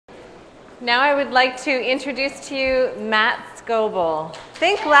Now I would like to introduce to you Matt Scobel.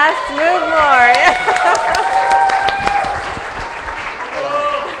 Think less, move more.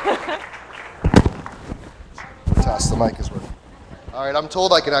 Test, the mic is working. All right, I'm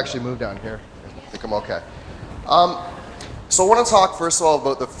told I can actually move down here. I think I'm okay. So I want to talk first of all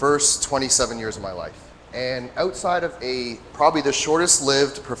about the first 27 years of my life. And outside of probably the shortest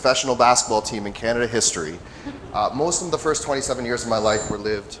lived professional basketball team in Canada history, most of the first 27 years of my life were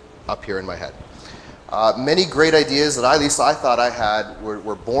lived up here in my head. Many great ideas that at least I thought I had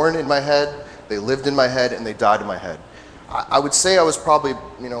were born in my head, they lived in my head, and they died in my head. I would say I was probably,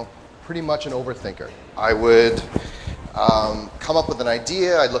 pretty much an overthinker. I would come up with an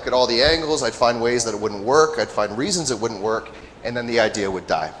idea, I'd look at all the angles, I'd find ways that it wouldn't work, I'd find reasons it wouldn't work, and then the idea would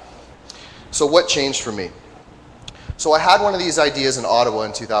die. So what changed for me? So I had one of these ideas in Ottawa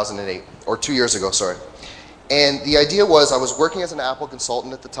in 2008, or 2 years ago, sorry. And the idea was I was working as an Apple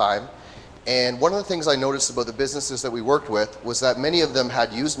consultant at the time, and one of the things I noticed about the businesses that we worked with was that many of them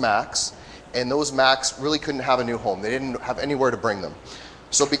had used Macs, and those Macs really couldn't have a new home. They didn't have anywhere to bring them.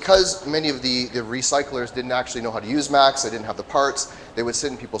 So because many of the recyclers didn't actually know how to use Macs, they didn't have the parts, they would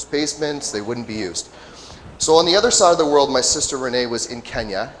sit in people's basements, they wouldn't be used. So on the other side of the world, my sister Renee was in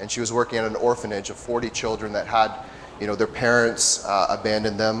Kenya, and she was working at an orphanage of 40 children that had, their parents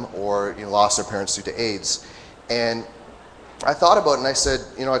abandoned them or lost their parents due to AIDS. And I thought about it, and I said,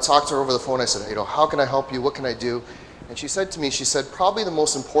 I talked to her over the phone. I said, how can I help you? What can I do? And she said to me, probably the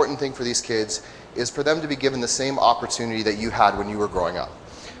most important thing for these kids is for them to be given the same opportunity that you had when you were growing up.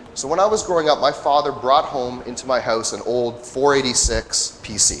 So when I was growing up, my father brought home into my house an old 486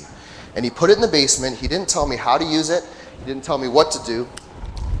 PC. And he put it in the basement. He didn't tell me how to use it. He didn't tell me what to do.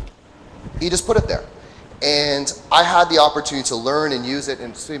 He just put it there. And I had the opportunity to learn and use it,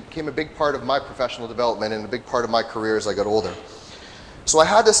 and it became a big part of my professional development and a big part of my career as I got older. So I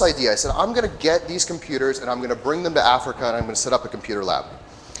had this idea. I said, I'm going to get these computers and I'm going to bring them to Africa and I'm going to set up a computer lab.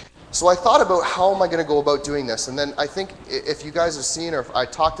 So I thought about how am I going to go about doing this, and then I think if you guys have seen, or if I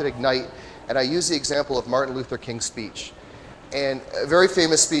talked at Ignite, and I used the example of Martin Luther King's speech. And a very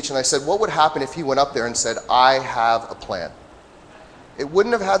famous speech, and I said, what would happen if he went up there and said, I have a plan? It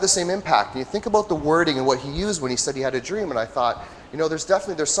wouldn't have had the same impact. And you think about the wording and what he used when he said he had a dream, and I thought,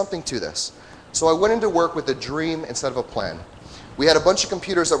 there's something to this. So I went into work with a dream instead of a plan. We had a bunch of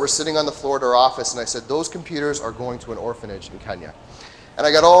computers that were sitting on the floor at our office, and I said, those computers are going to an orphanage in Kenya. And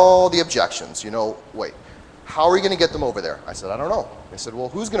I got all the objections, wait, how are we going to get them over there? I said, I don't know. They said, well,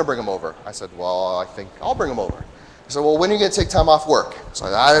 who's going to bring them over? I said, well, I think I'll bring them over. I said, well, when are you going to take time off work? So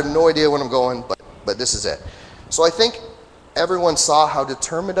I have no idea when I'm going, but this is it. So I think everyone saw how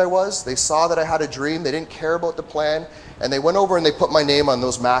determined I was. They saw that I had a dream. They didn't care about the plan. And they went over and they put my name on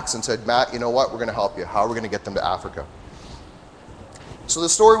those Macs and said, Matt, you know what? We're going to help you. How are we going to get them to Africa? So the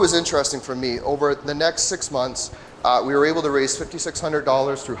story was interesting for me. Over the next 6 months, we were able to raise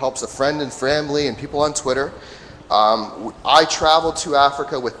 $5,600 through helps of friends and family and people on Twitter. I traveled to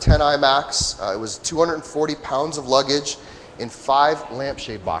Africa with 10 iMacs. It was 240 pounds of luggage in 5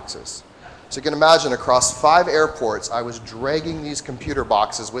 lampshade boxes. So you can imagine across 5 airports, I was dragging these computer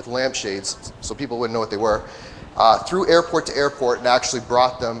boxes with lampshades, so people wouldn't know what they were, through airport to airport, and actually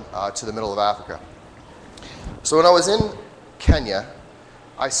brought them to the middle of Africa. So when I was in Kenya,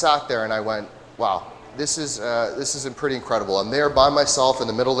 I sat there and I went, wow, this is pretty incredible. I'm there by myself in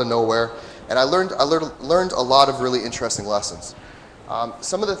the middle of nowhere, and I learned a lot of really interesting lessons.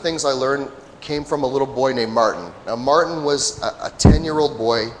 Some of the things I learned came from a little boy named Martin. Now Martin was a 10-year-old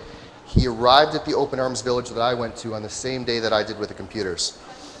boy. He arrived at the Open Arms Village that I went to on the same day that I did with the computers.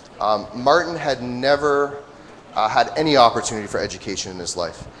 Martin had never had any opportunity for education in his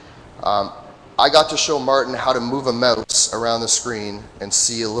life. I got to show Martin how to move a mouse around the screen and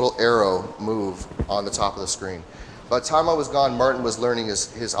see a little arrow move on the top of the screen. By the time I was gone, Martin was learning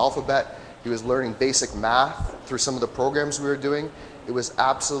his alphabet. He was learning basic math through some of the programs we were doing. It was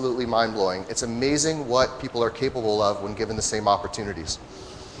absolutely mind-blowing. It's amazing what people are capable of when given the same opportunities.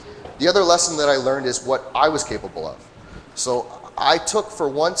 The other lesson that I learned is what I was capable of. So for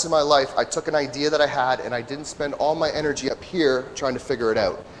once in my life, I took an idea that I had and I didn't spend all my energy up here trying to figure it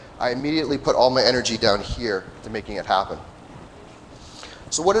out. I immediately put all my energy down here to making it happen.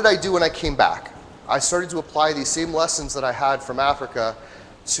 So what did I do when I came back? I started to apply these same lessons that I had from Africa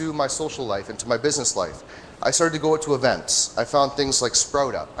to my social life and to my business life. I started to go to events. I found things like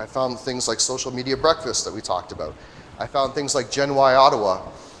Sprout Up. I found things like social media breakfast that we talked about. I found things like Gen Y Ottawa.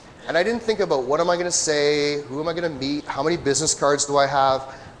 And I didn't think about what am I going to say, who am I going to meet, how many business cards do I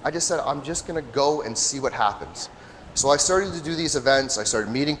have. I just said, I'm just going to go and see what happens. So I started to do these events. I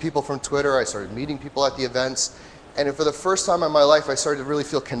started meeting people from Twitter. I started meeting people at the events. And for the first time in my life, I started to really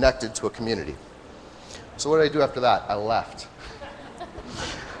feel connected to a community. So what did I do after that? I left.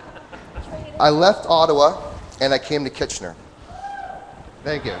 I left Ottawa and I came to Kitchener.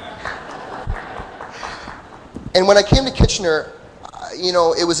 Thank you. And when I came to Kitchener, you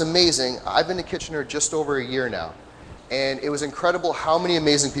know, it was amazing. I've been to Kitchener just over a year now. And it was incredible how many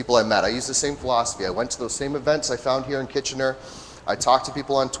amazing people I met. I used the same philosophy. I went to those same events I found here in Kitchener. I talked to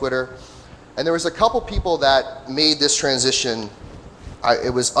people on Twitter. And there was a couple people that made this transition.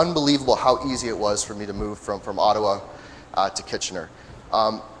 It was unbelievable how easy it was for me to move from Ottawa to Kitchener.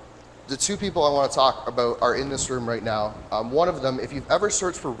 The two people I want to talk about are in this room right now. One of them, if you've ever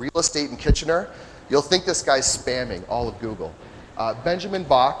searched for real estate in Kitchener, you'll think this guy's spamming all of Google. Benjamin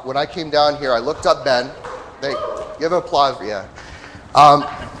Bach, when I came down here, I looked up Ben. Give an applause, yeah.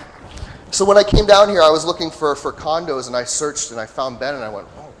 So when I came down here, I was looking for condos, and I searched, and I found Ben, and I went,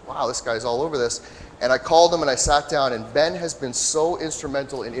 oh, wow, this guy's all over this. And I called him, and I sat down, and Ben has been so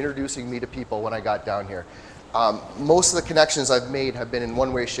instrumental in introducing me to people when I got down here. Most of the connections I've made have been in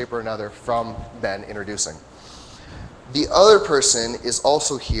one way, shape, or another from Ben introducing. The other person is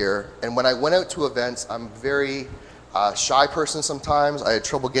also here, and when I went out to events, I'm a very shy person sometimes. I had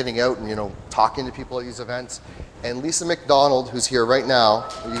trouble getting out and, you know, talking to people at these events. And Lisa McDonald, who's here right now,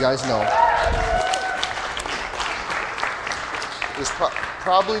 who you guys know, is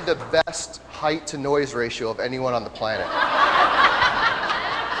probably the best height to noise ratio of anyone on the planet.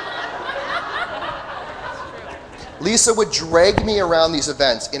 Lisa would drag me around these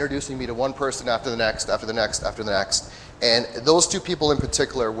events, introducing me to one person after the next, after the next, after the next. And those two people in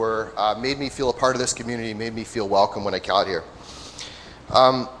particular were, made me feel a part of this community, made me feel welcome when I got here.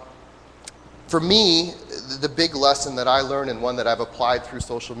 For me, the big lesson that I learned, and one that I've applied through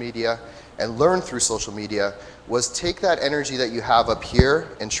social media and learned through social media, was take that energy that you have up here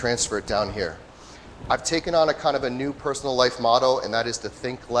and transfer it down here. I've taken on a kind of a new personal life motto, and that is to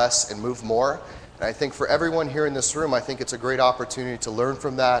think less and move more. And I think for everyone here in this room, I think it's a great opportunity to learn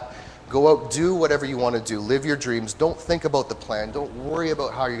from that. Go out, do whatever you want to do, live your dreams. Don't think about the plan. Don't worry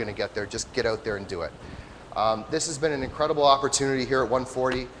about how you're going to get there. Just get out there and do it. This has been an incredible opportunity here at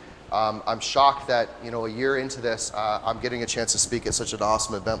 140. I'm shocked that, you know, a year into this, I'm getting a chance to speak at such an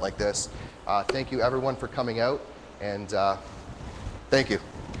awesome event like this. Thank you, everyone, for coming out, and thank you.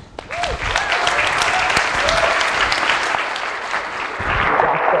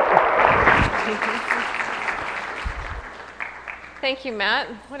 Thank you, Matt.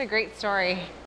 What a great story.